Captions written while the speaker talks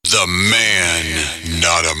The man,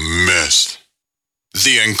 not a myth.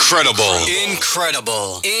 The incredible.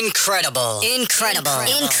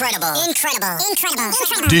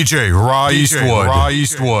 DJ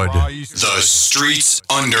Eastwood. The streets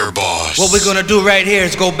underboss. What we're gonna do right here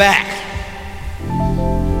is go back.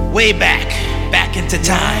 Way back. Back into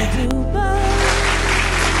time.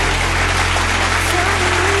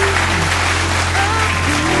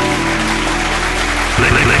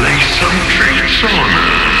 Lay some tricks on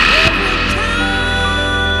us.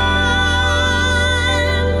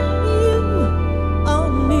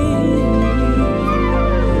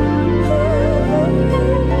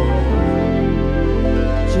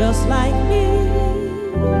 Just like me,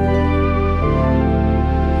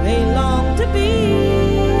 they long to be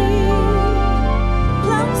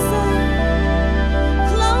closer,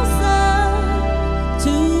 closer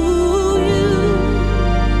to you.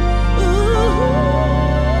 Ooh.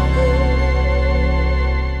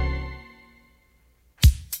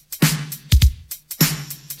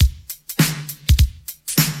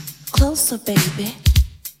 Closer, baby,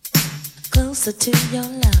 closer to your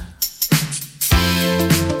love.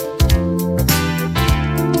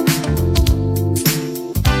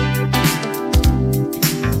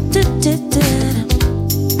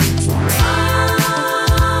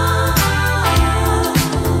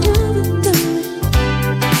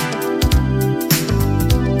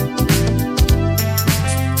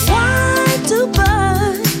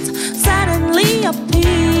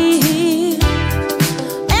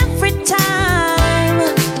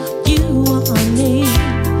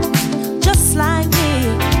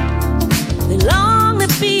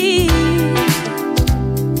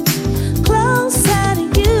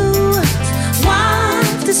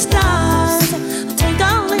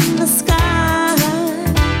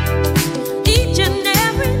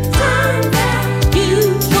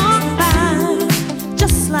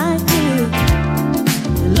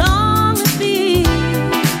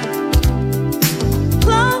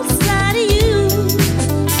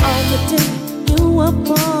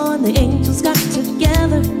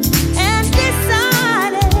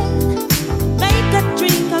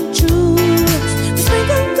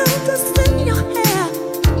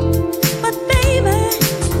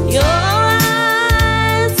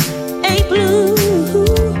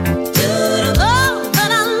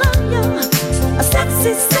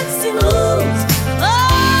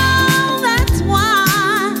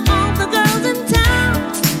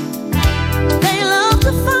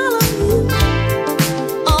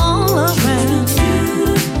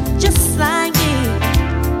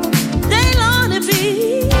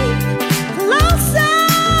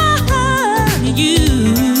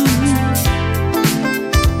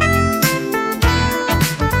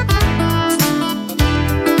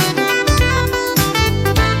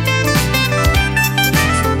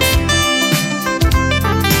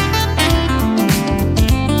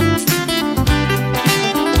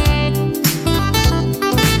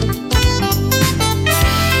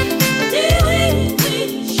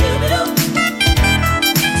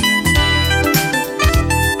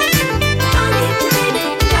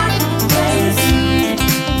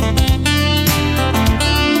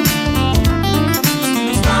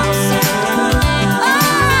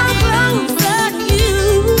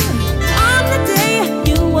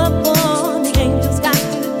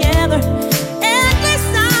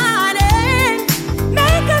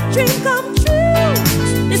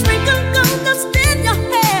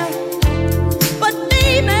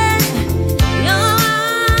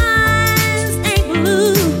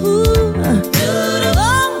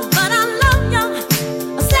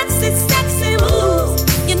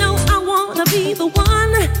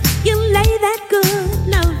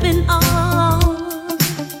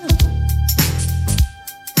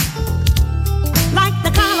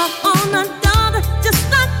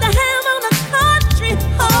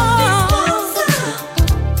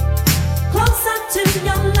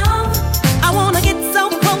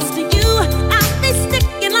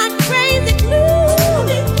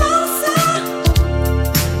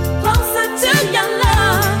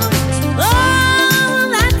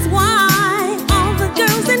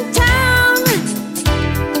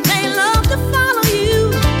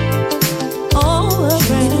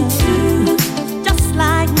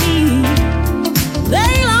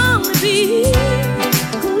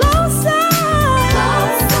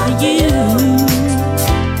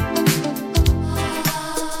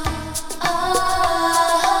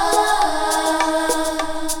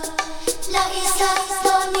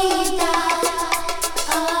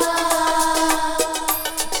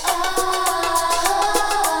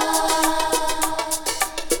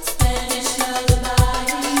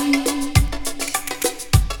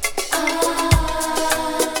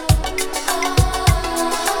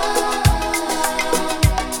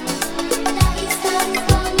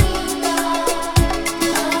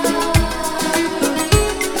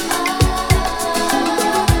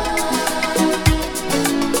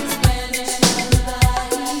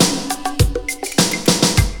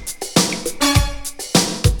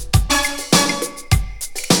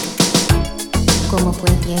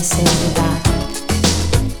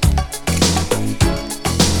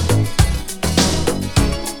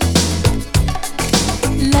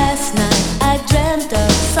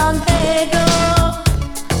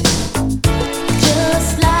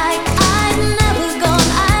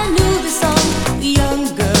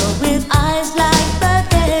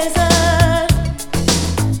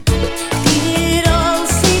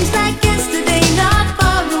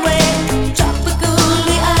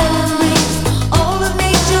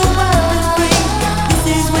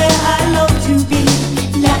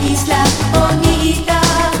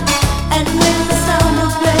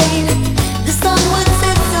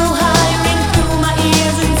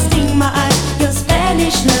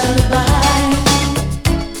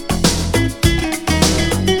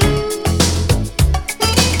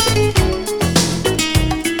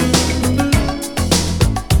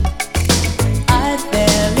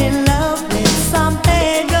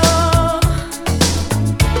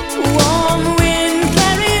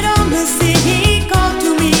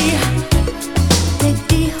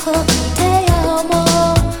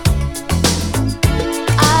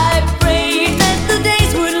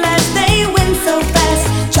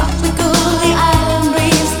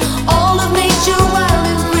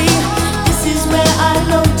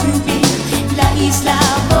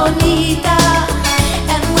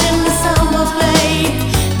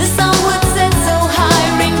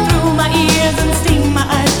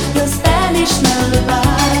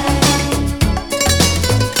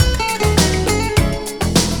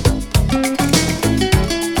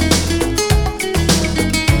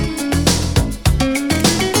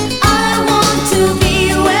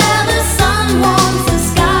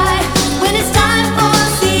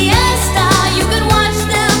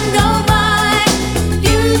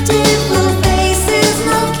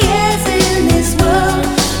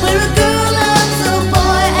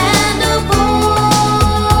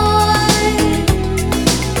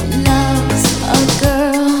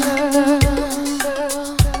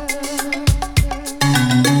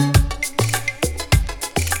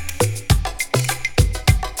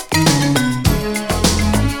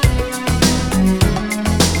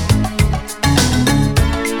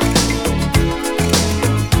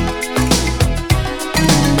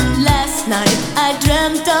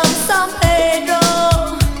 land of San Pedro.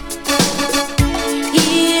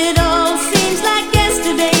 It all seems like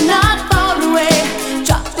yesterday, not far away.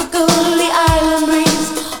 Tropical, the island breeze,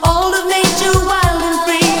 all of nature wild and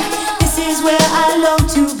free. This is where I long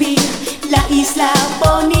to be, La Isla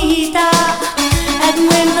Bonita. And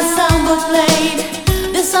when the samba played,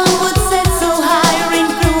 the sun would set so high, ring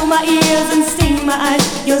through my ears and sting my eyes,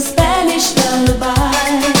 your Spanish lullaby.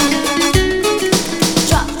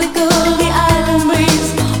 Tropical, the island breeze,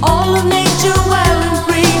 all of nature wild and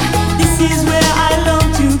free. This is where I long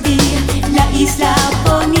to be, La Isla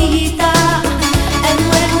Bonita. And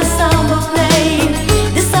when the samba played,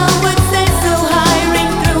 the sun would set so high,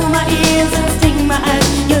 ring through my ears and sting my eyes,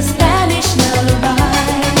 your Spanish lullaby.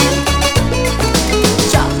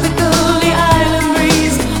 Tropical, the island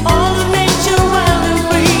breeze, all of nature wild and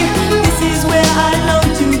free. This is where I long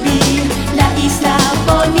to be, La Isla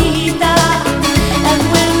Bonita. And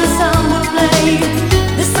when the samba played,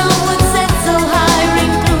 the sun would set so high,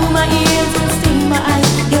 ring through my ears and sting my eyes,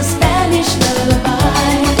 your Spanish lullaby.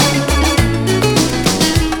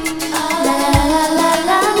 La la la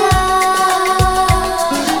la la.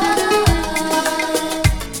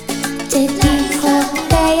 Te dijo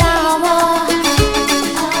te amo.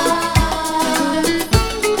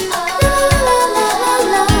 La la la la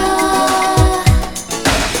la.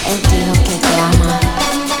 Él dijo que te ama.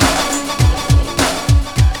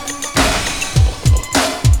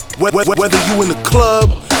 Whether you in the club,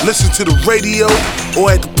 listen to the radio,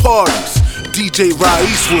 or at the parties, DJ Rod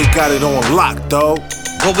Eastwood got it on lock, dawg.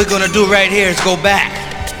 What we're gonna do right here is go back.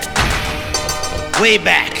 Way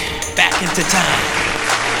back. Back into time.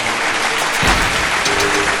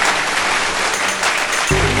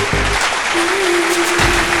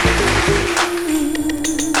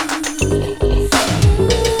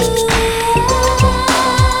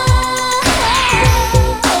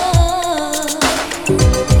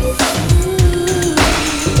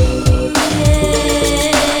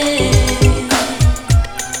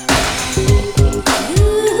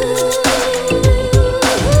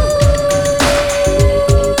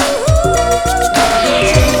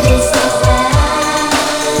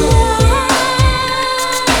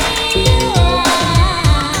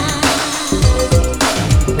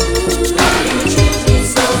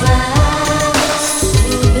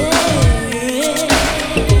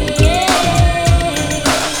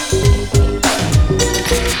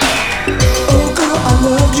 Oh girl, I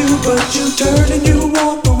loved you, but you turned and you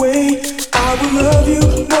walked away. I will love you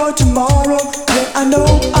more tomorrow than I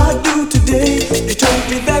know I do today. You told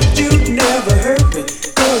me that you'd never hurt me,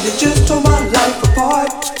 girl, you just tore my life apart.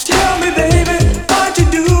 Tell me, baby, why'd you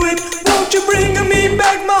do it? Won't you bring me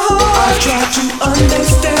back my heart? I tried to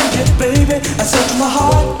understand it, baby. I searched my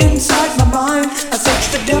heart inside my mind. I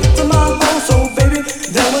searched the depths of my whole soul, baby.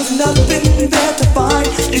 There was nothing there to find.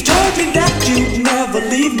 You told me that you'd never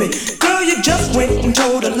leave me, girl, you just went and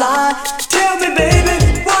told a lie. Tell me,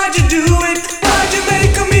 baby, why'd you do it? Why'd you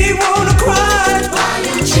make me wanna cry? Why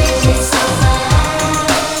you treat me so bad?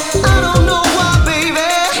 I don't know why, baby.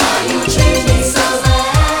 Why you treat me so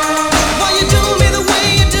bad? Why you do me the way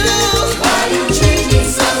you do? Why you treat me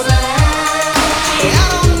so bad? I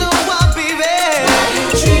don't know why, baby. Why you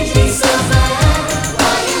treat me so bad?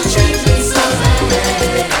 Why you treat me so bad?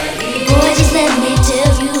 Boy, just let me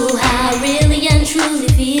tell you how I really and truly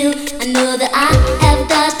feel. I know that I have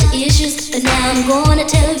dodged the issues, but now I'm gonna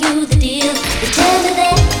tell you the deal. You tell me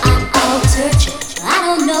that I always hurt you. I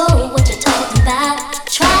don't know what you're talking about.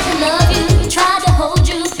 Tried to love you, tried to hold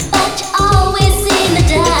you, but you always seem to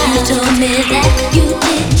die. You told me that you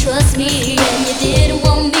didn't trust me and you didn't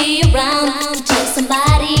want me around until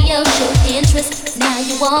somebody else showed interest. Now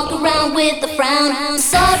you walk around with a frown. I'm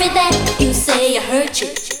sorry that you say I hurt you,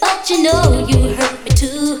 but you know you hurt me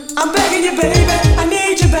too. I'm begging you, baby, I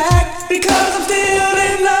need you back, because I'm still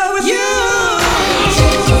in love with you.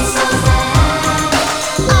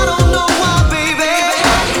 I don't know why, baby.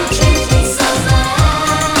 Why you treat me so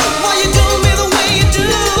bad? Why you do me the way you do?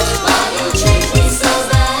 Why you treat me so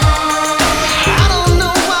bad? I don't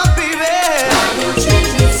know why, baby. Why you treat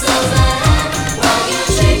me so bad? Why you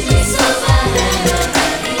treat me so bad?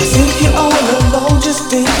 I think you're all alone, just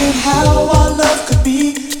thinking how our love could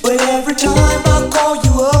be. But every time I call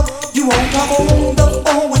you up, you won't talk on the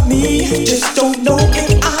phone with me. Just don't know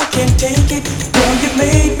if I can take it. Girl, you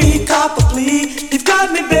made me cop a plea. You've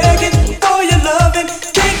got me begging for your loving.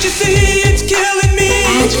 Can't you see it's killing me?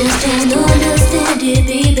 I just don't understand it,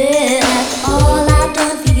 baby. After all I've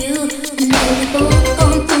done for you, I know we both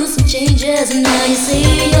gone through some changes, and now you say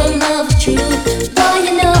your love is true. Boy,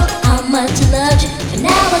 you know how much I loved you, but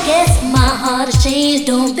now I guess my heart has changed.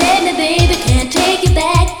 Don't beg me, baby, can't take you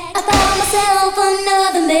back. I found myself another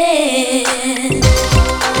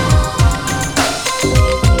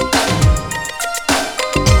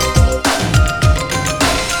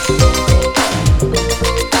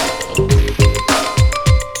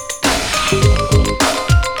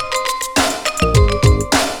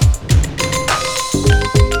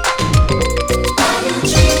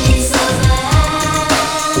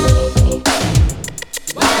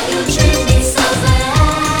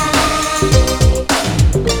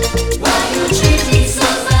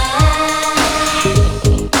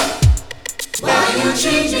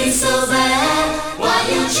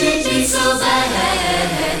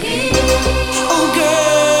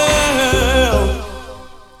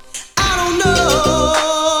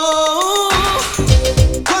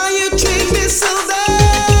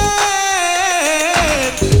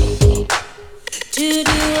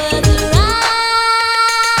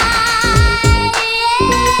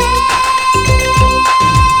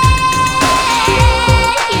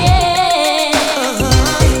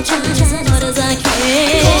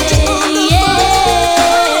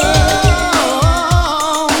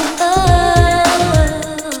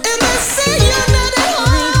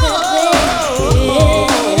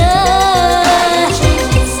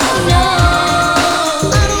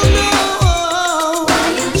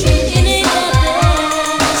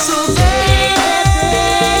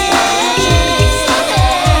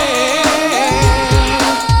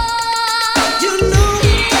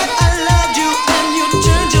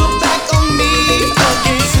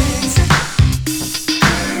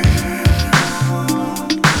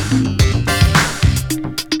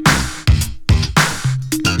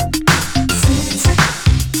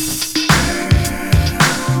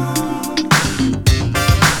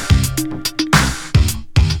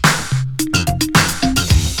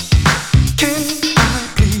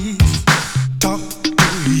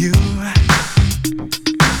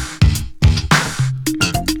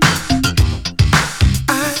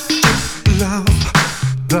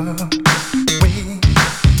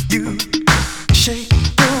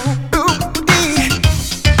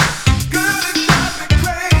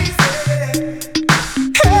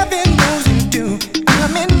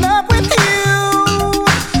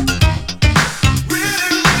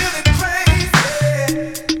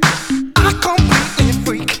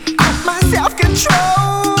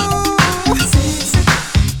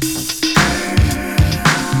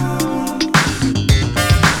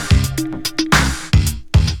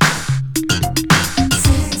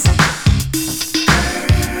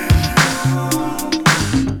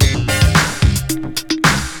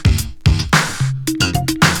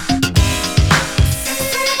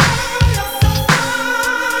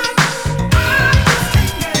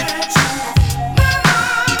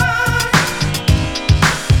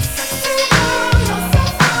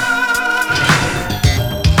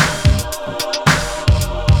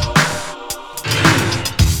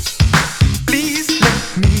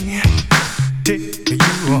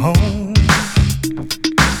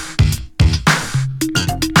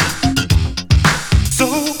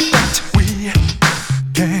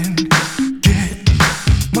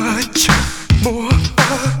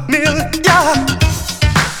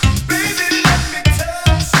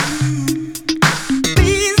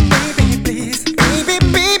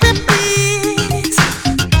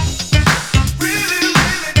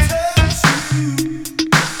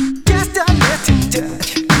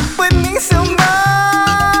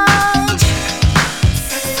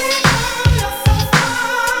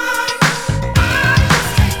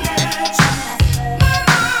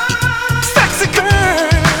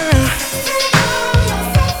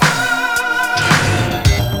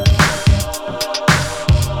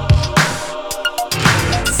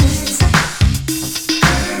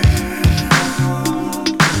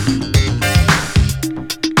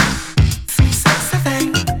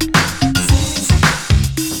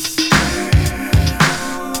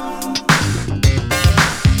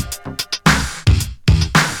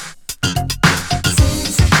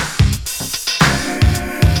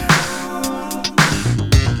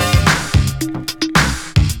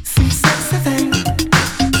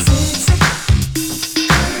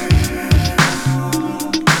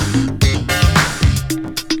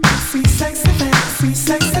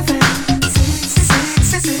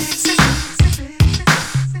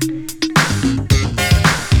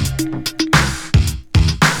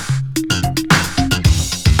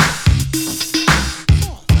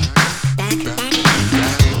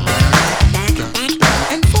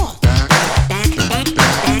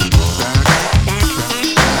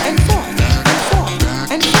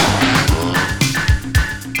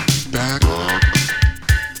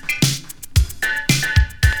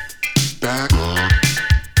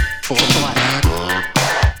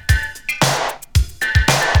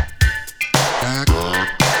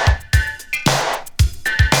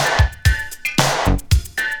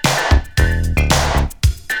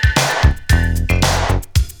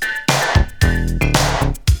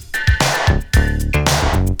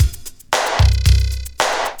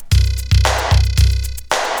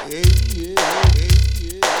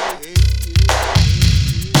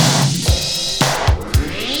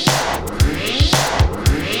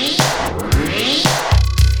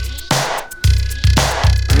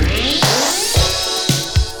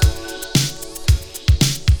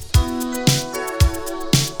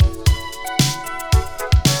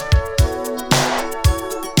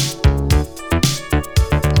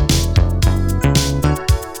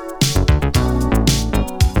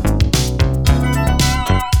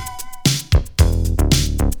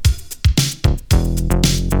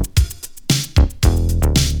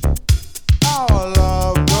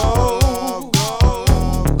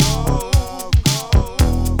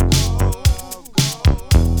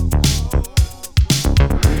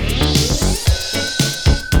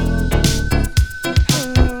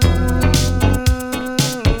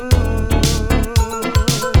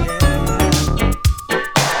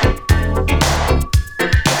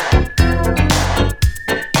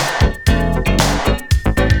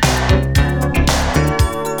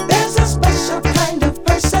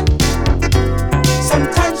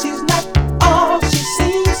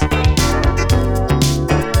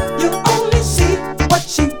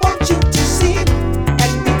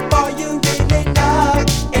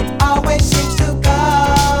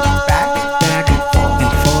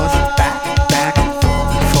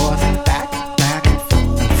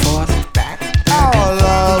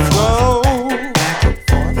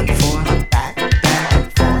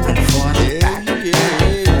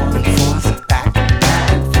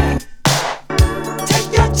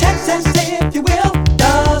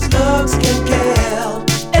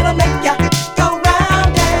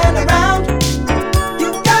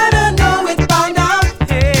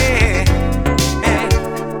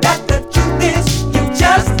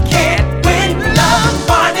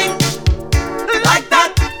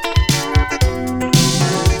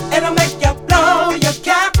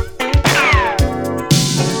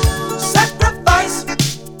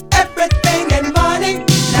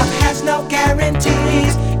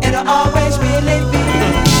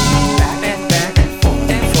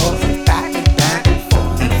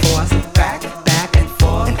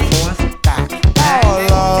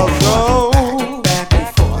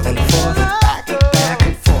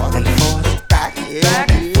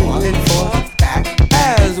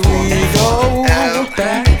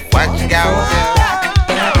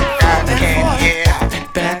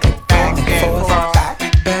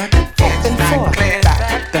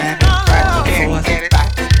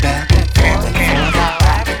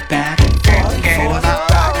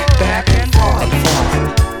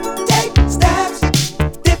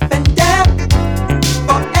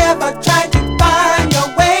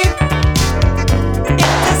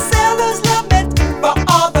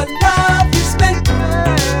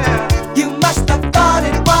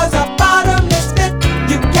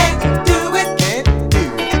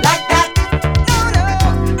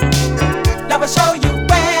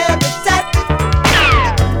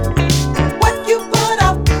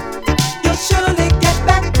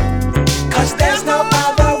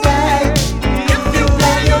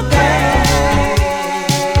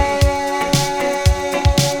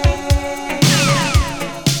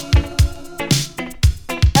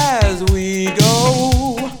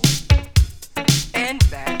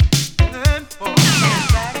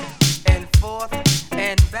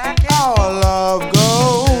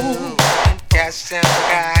simple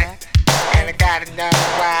guy, and I gotta know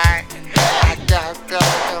why. I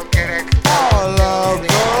don't get it. All love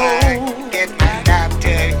go. Get my love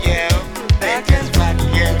to you. That's just what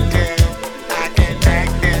you do. I can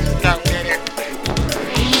take this, don't get it.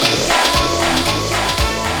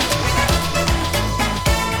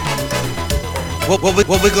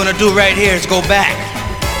 What we're gonna do right here is go back.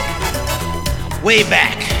 Way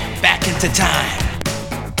back. Back into time.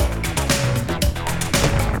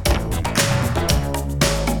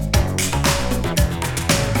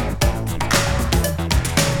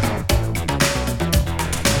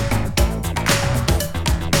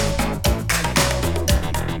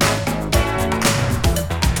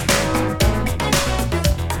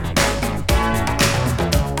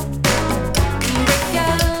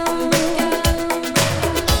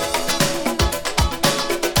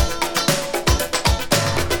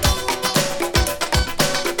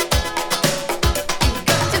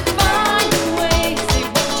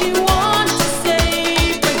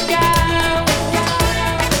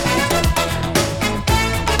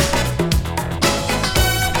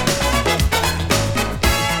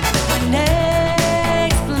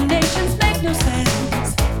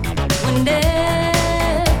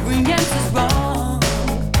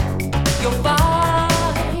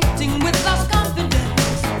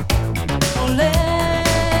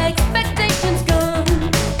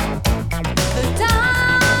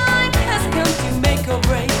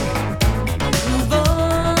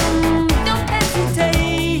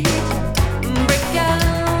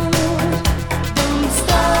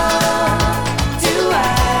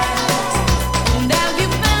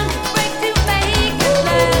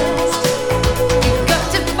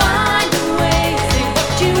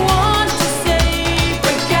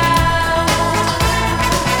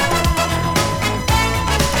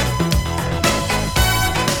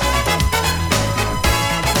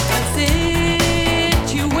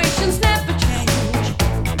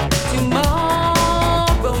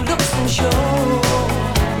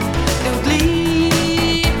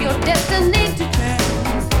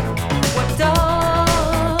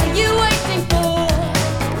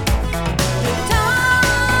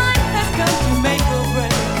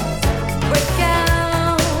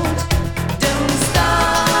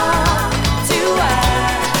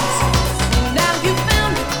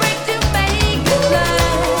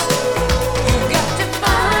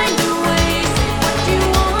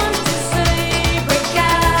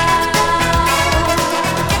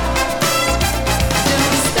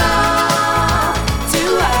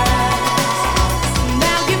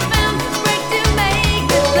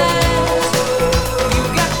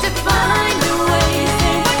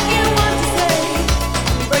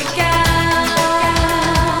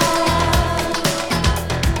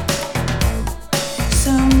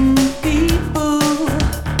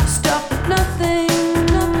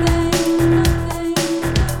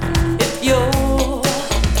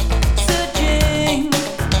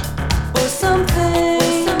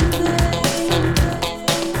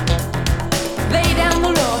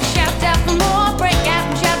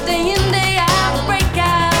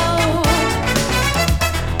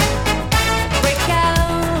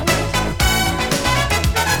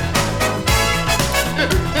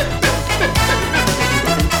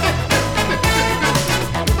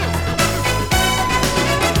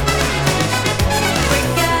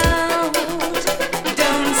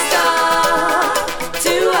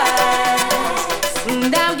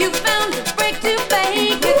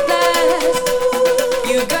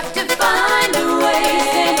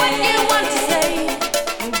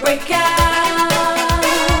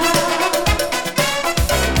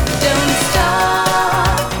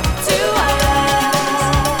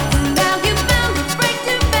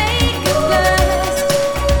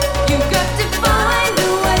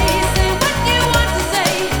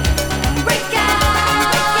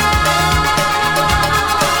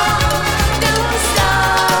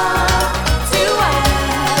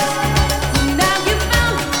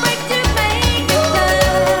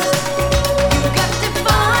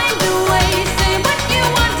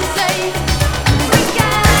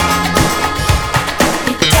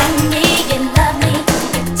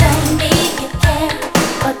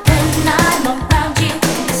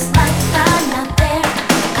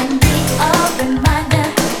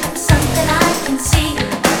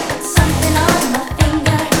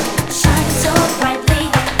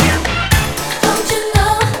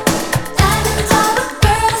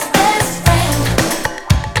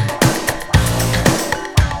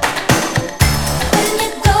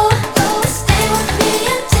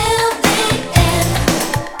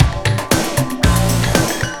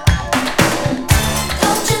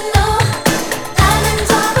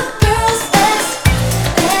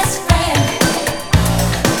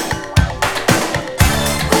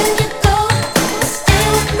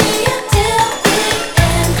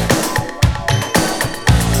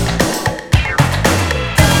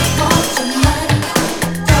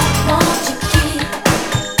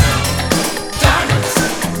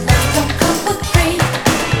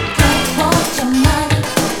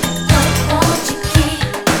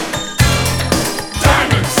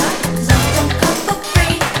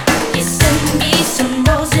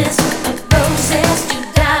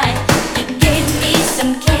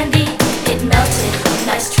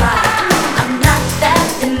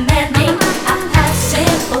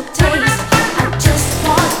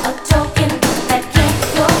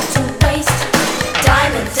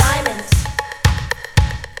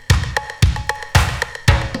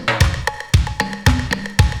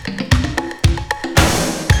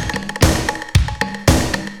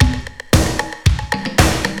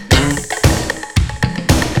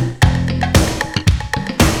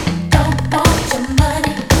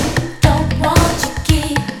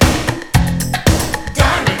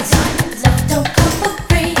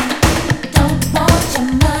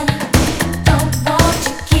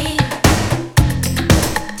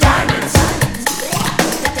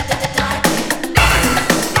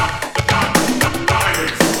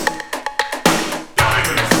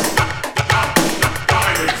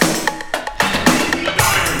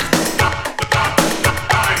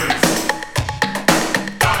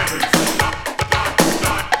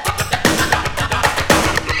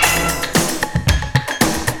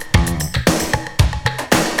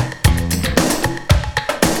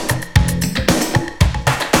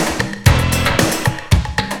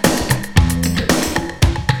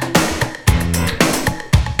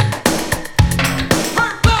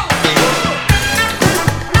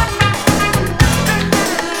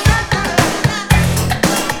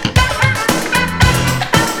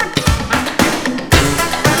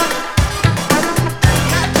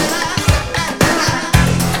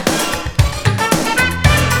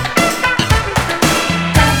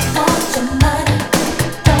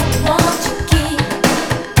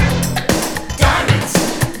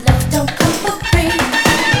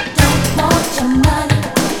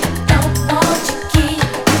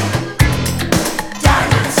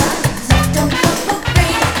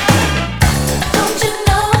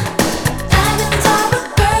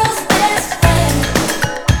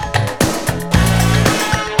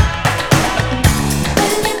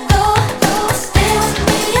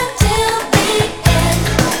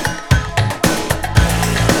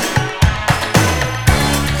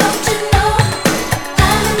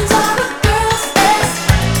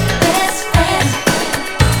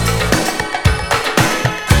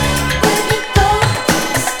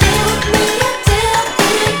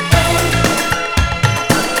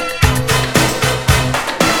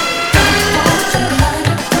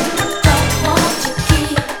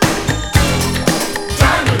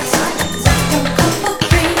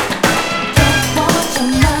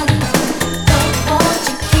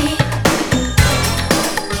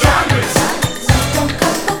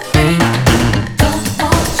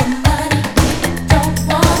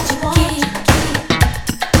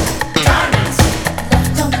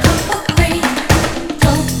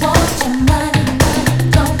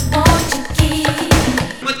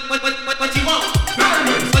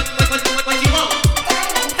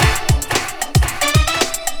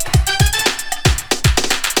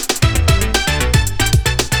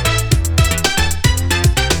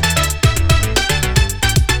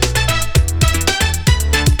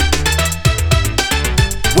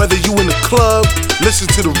 club, listen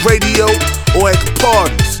to the radio, or at the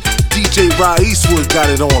parties, DJ Rod Eastwood got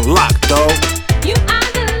it on lock, dawg. You are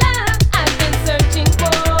the love I've been searching for.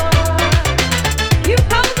 You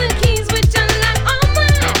hold the keys which unlock all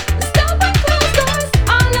mine. Stop and close doors,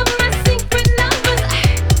 all of my secret lovers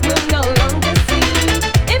will no longer see.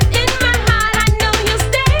 If in my heart I know you'll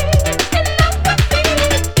stay in love with me.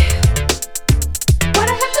 What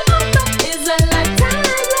I have to offer is a lifetime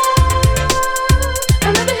love.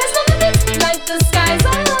 My love has no limits, like the skies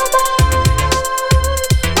above.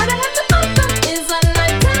 What I have to offer is a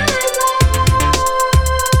lifetime love.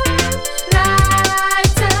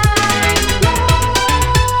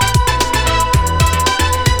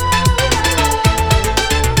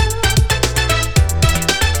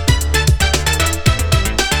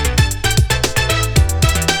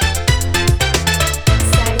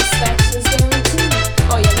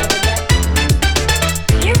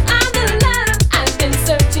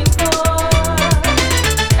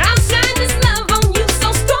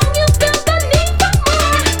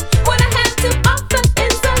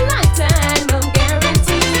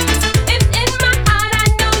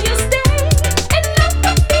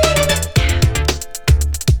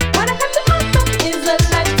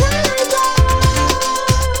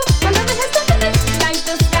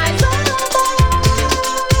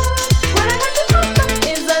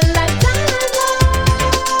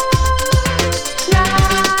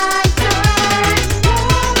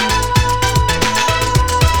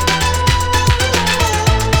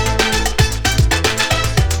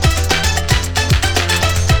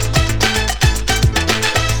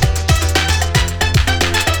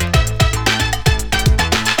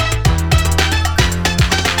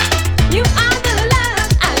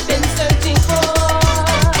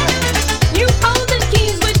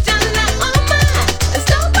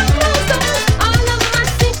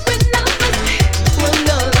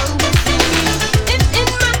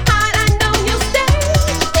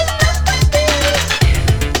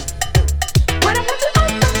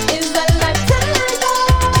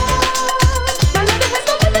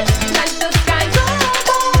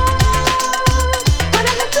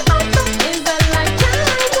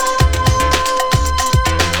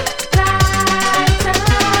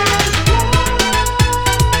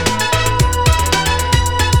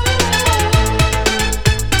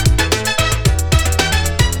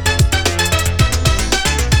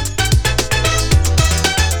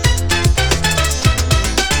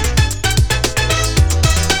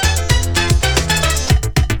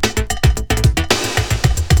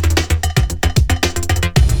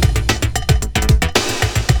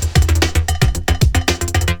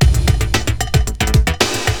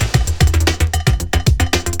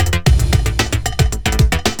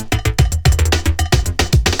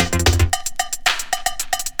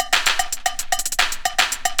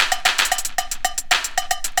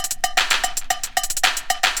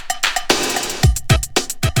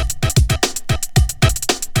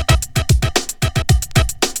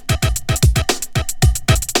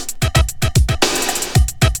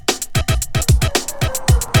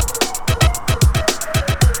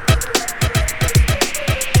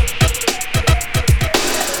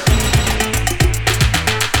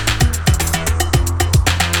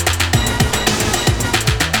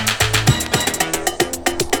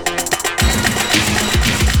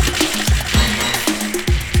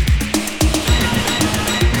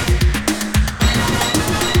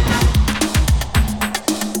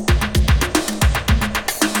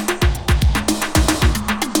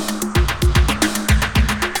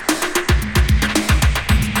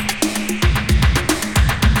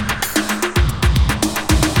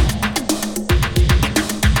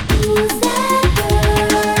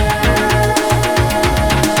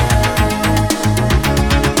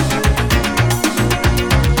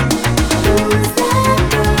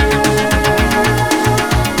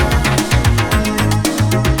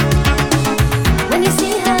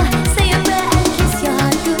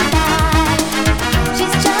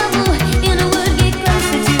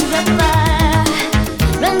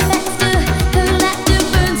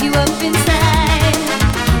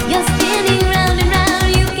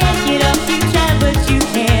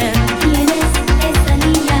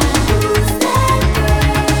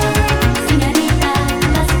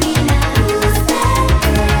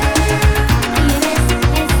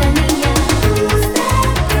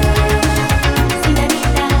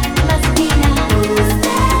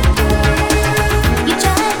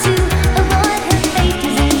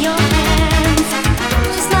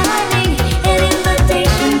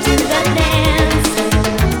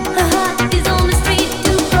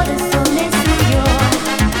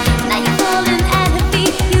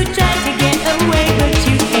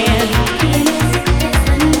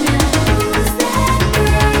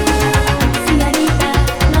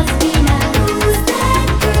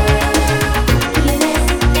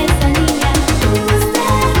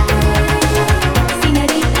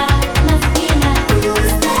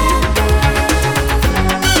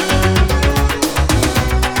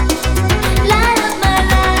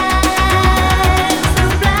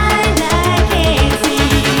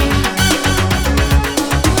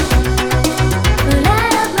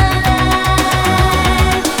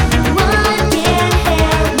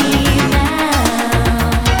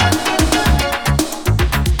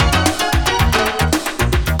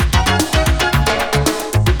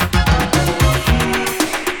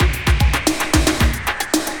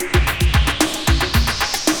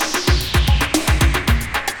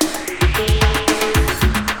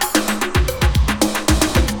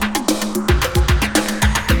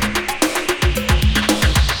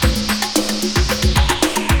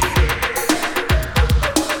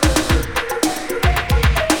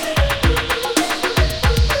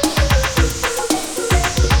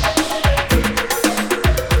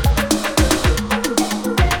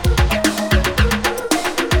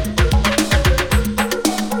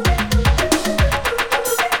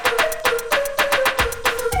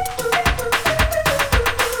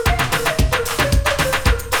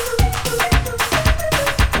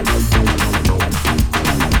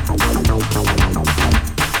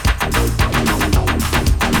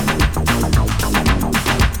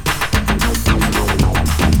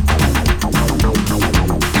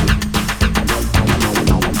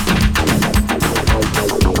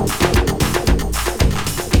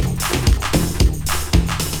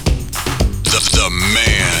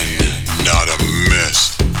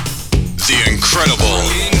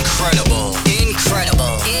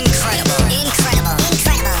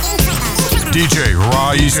 DJ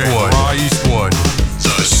Raw Eastwood.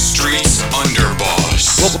 The streets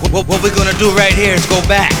underboss. What we're gonna do right here is go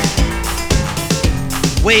back.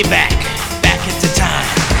 Way back. Back into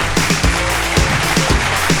time.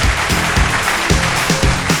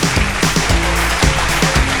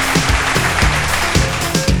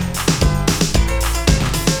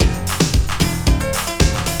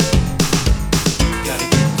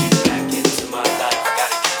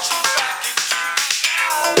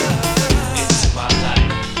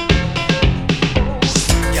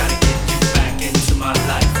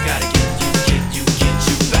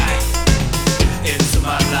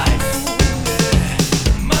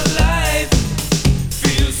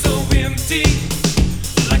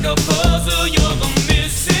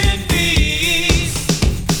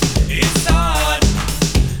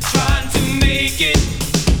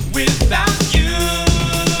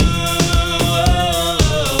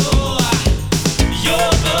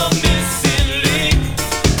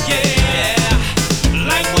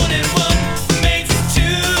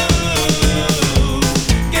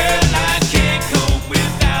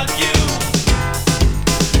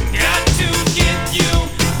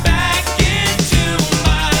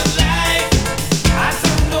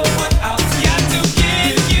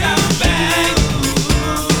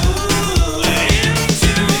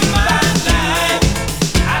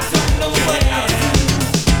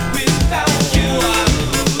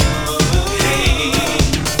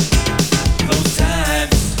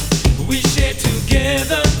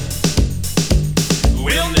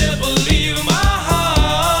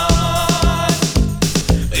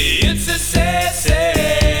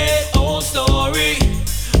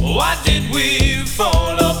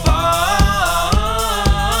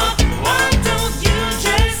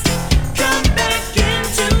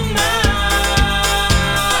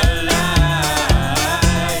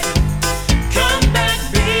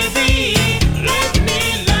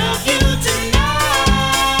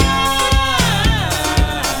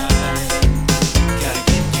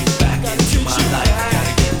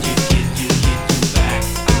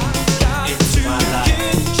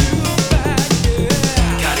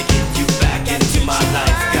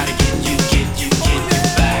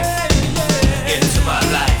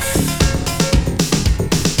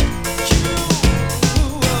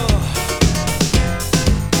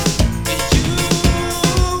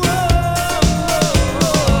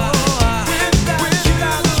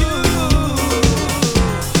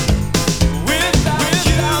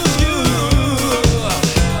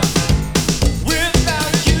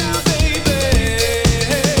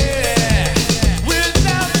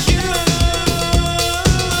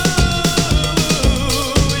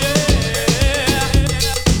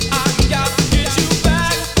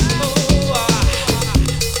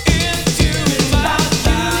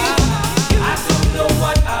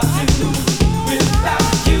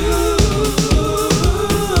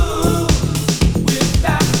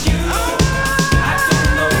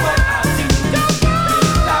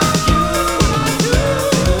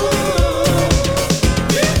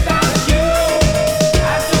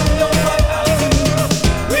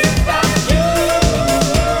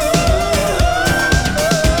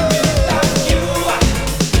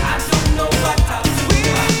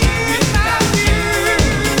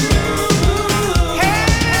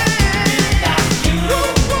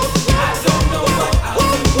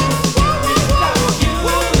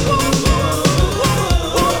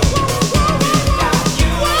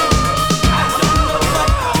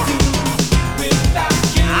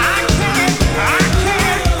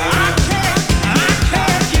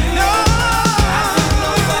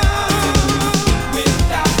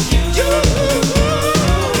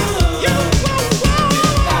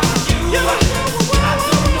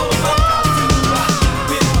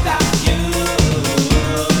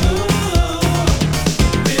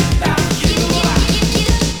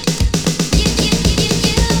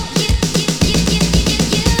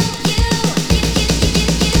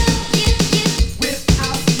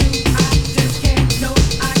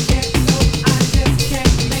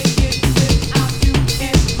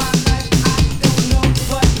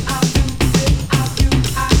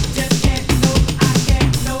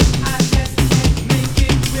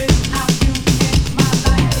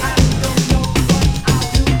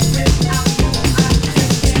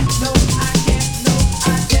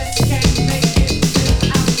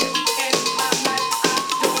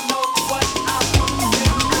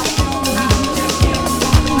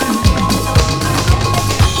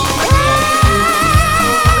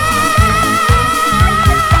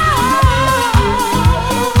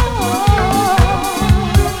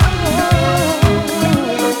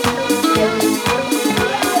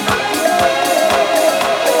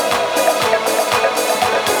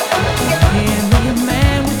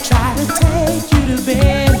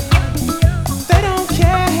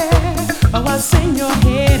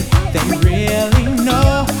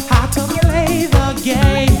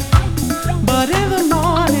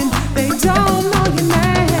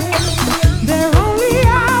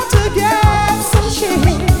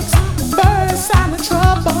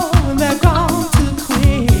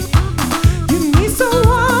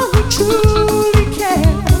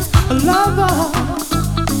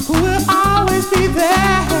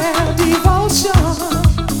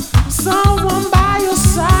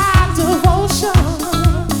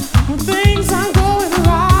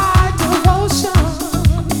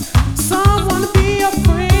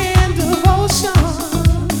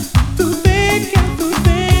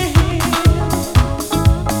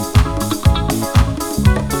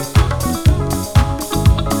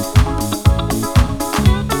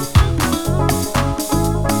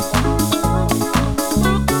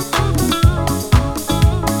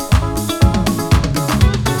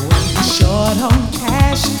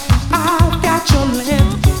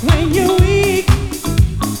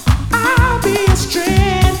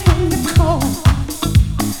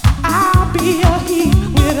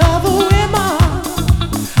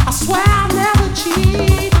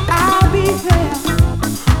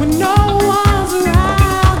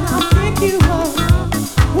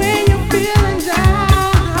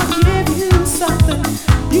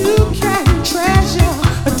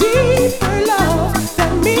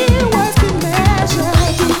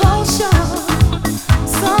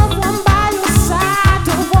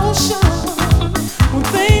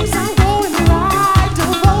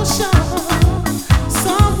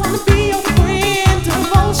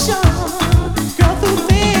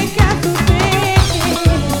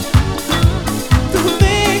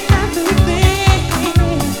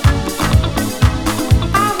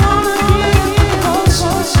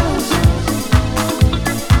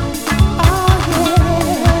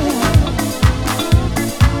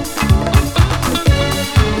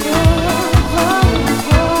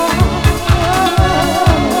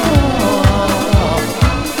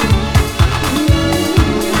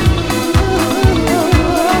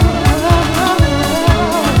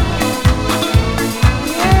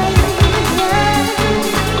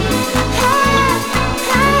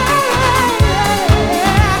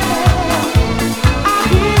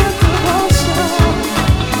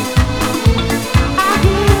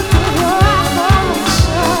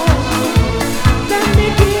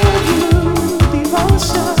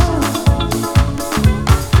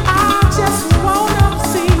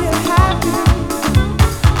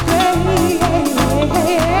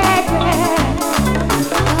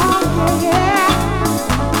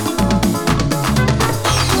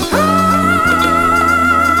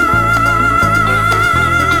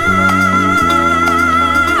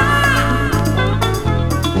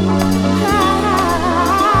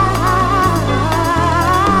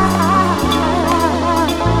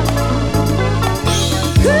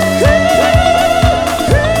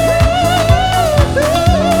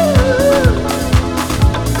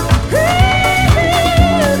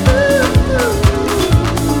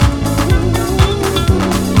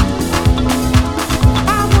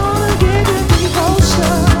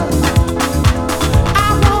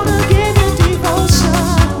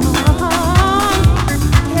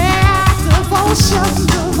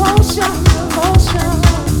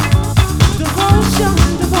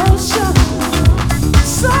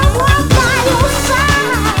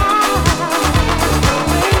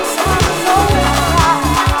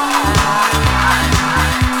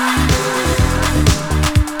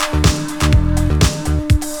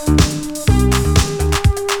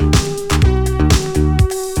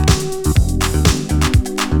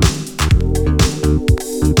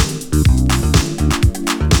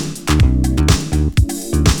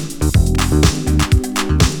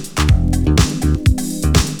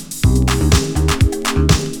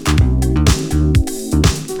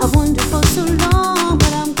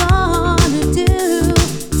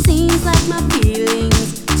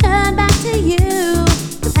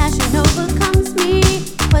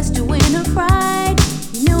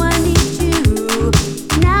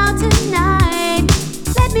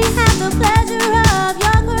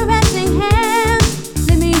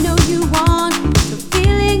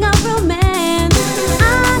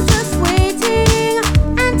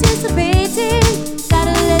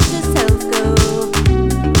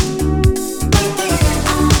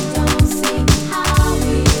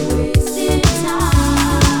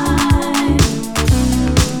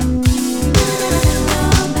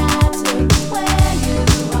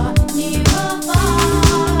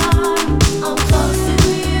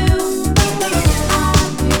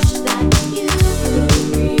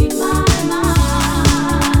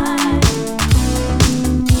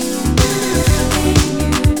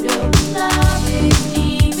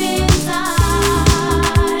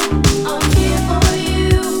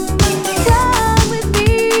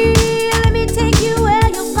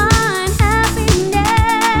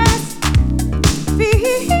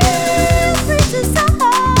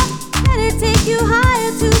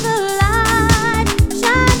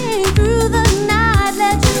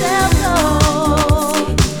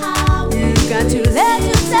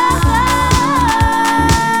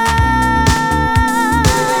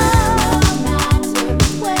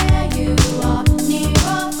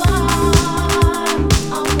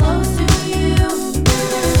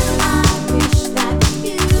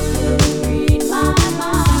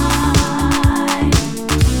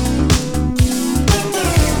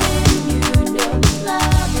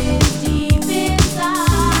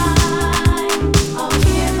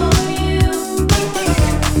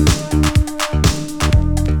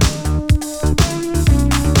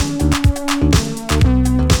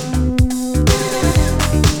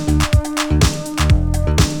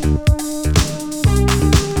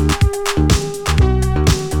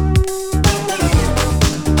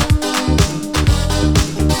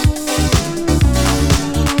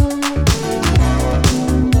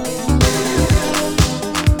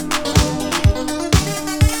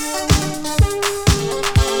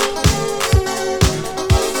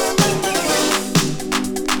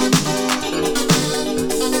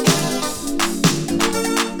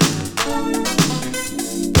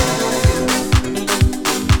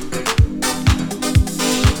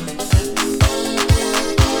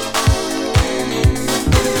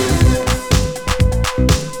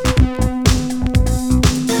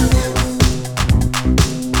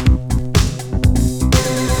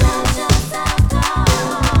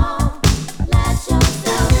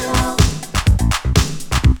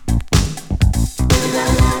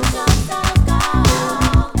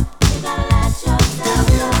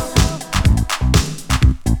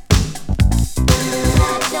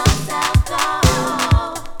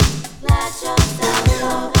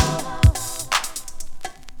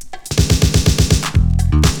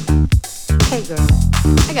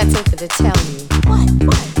 to tell you.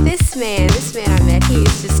 What? This man I met, he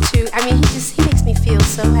is just too, he makes me feel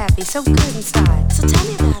so happy, so good inside. So tell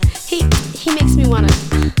me about it. He makes me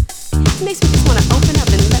just wanna open up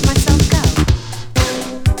and let myself go.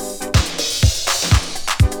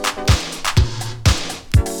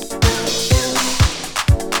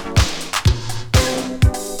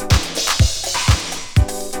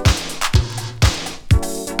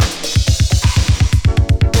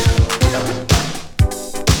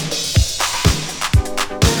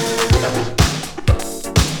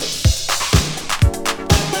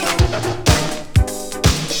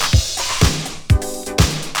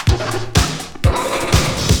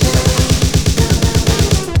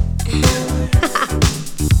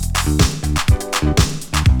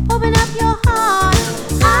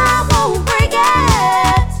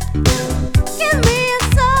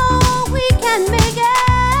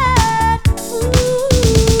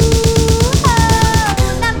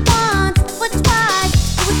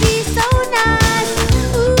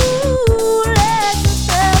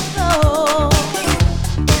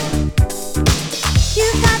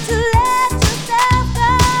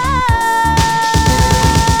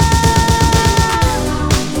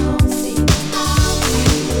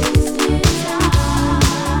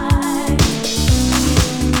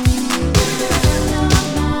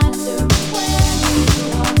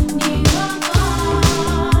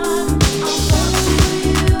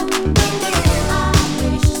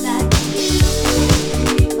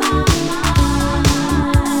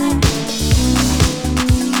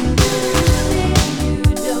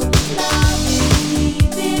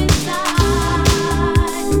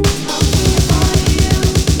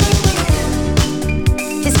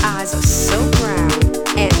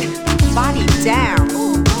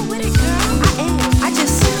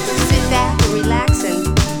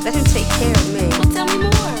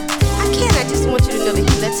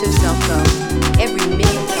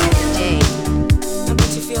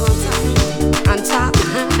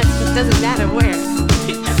 doesn't matter where.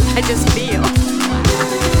 I just feel.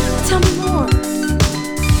 Tell me more.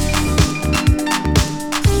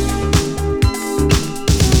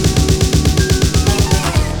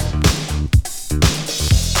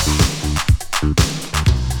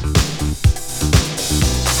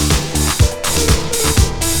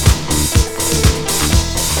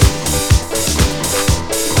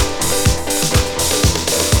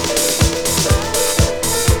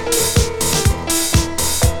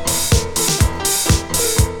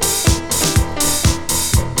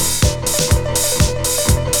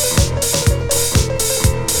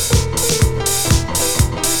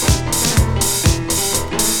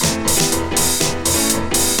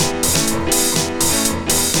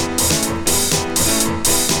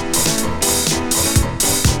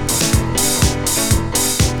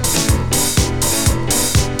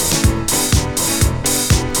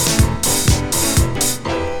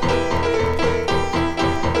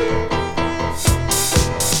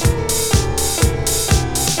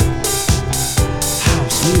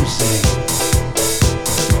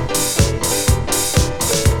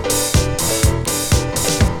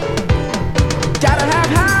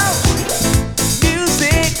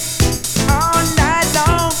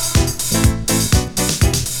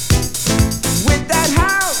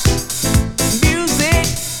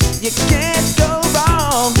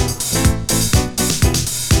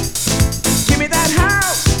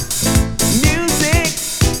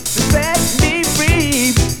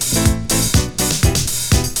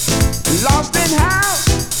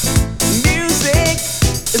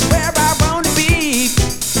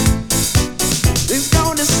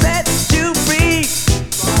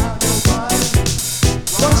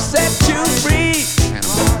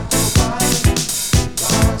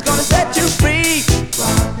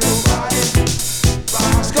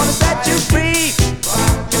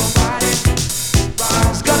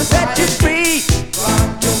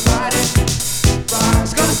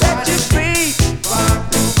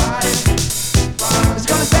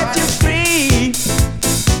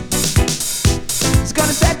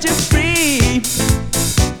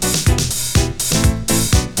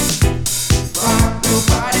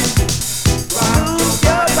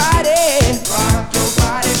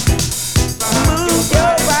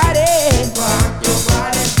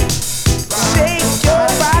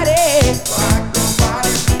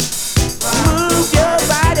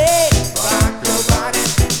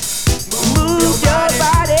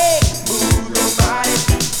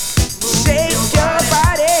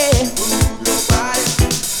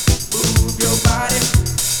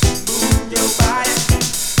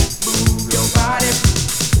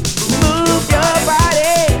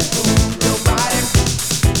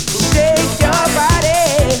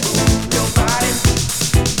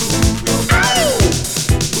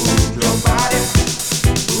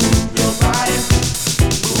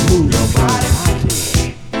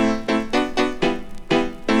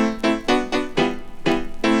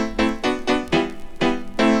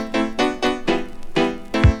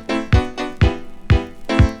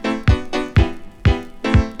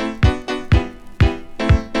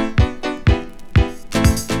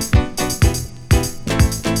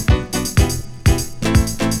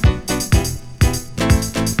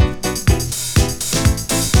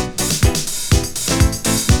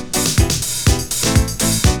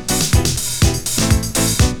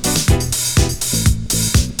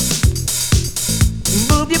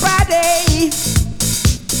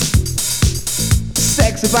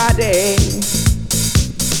 Sexy body,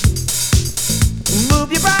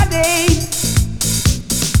 move your body.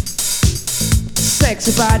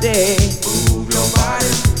 Sexy body, move your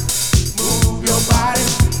body, move your body,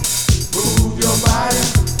 move your body.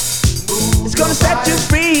 Move it's gonna set you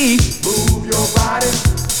free. Move your body,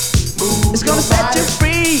 move. It's gonna set you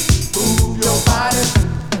free. Move your body,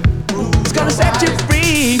 move. It's gonna set you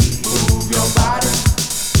free. Move your body,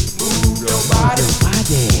 move your body,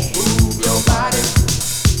 move your body.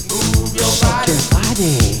 Move your body,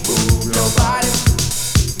 move your body,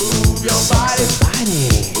 move your body,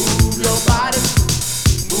 move your body,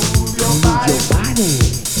 move your body,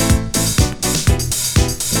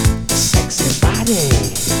 sexy body,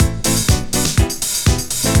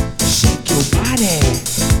 shake your body,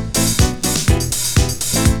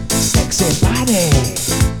 sexy body.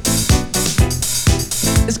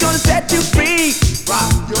 It's gonna set you free.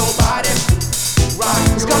 Rock your body, rock.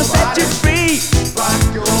 It's gonna set you free. Rock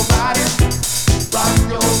your body, rock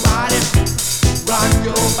your body, rock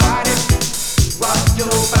your body, rock your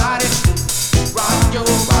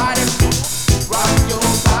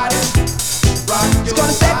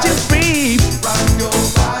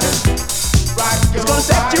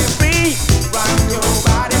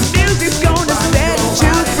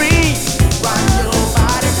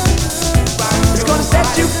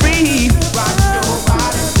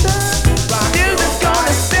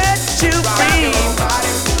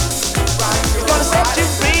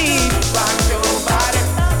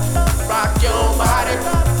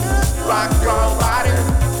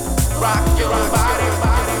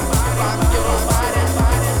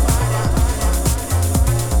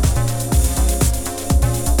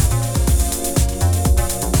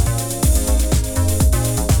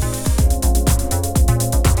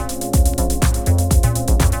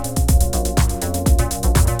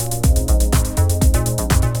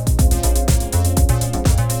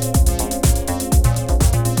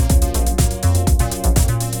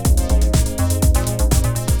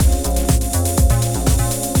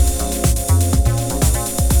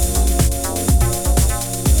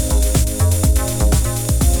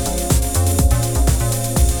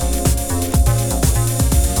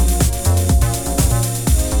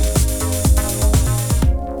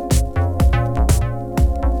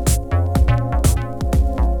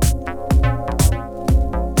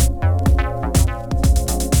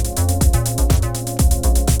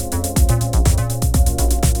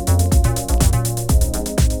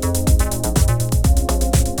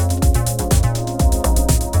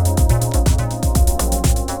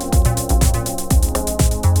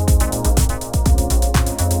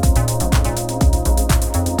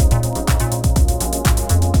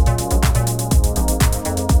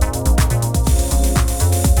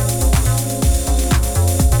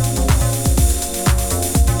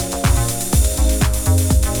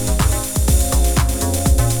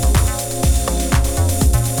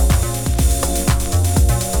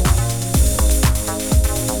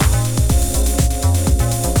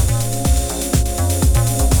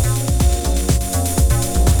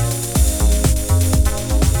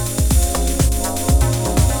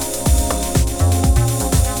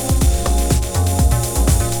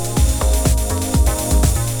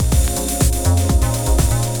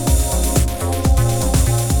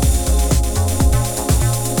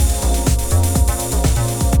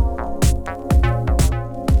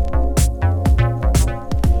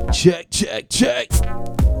Check. Check.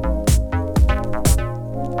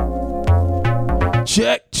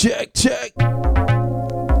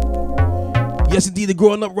 Yes, indeed, the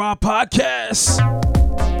Growing Up Raw podcast.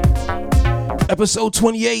 Episode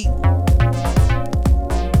 28.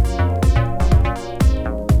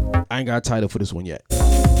 I ain't got a title for this one yet.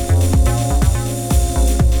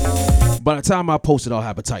 By the time I post it, I'll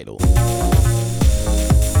have a title.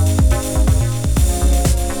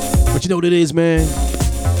 But you know what it is, man?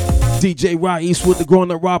 DJ Rod Eastwood, the Growing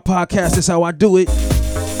Up Raw podcast. That's how I do it.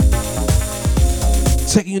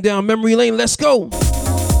 Taking you down memory lane. Let's go.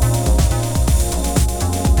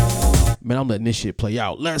 Man, I'm letting this shit play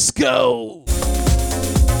out. Let's go.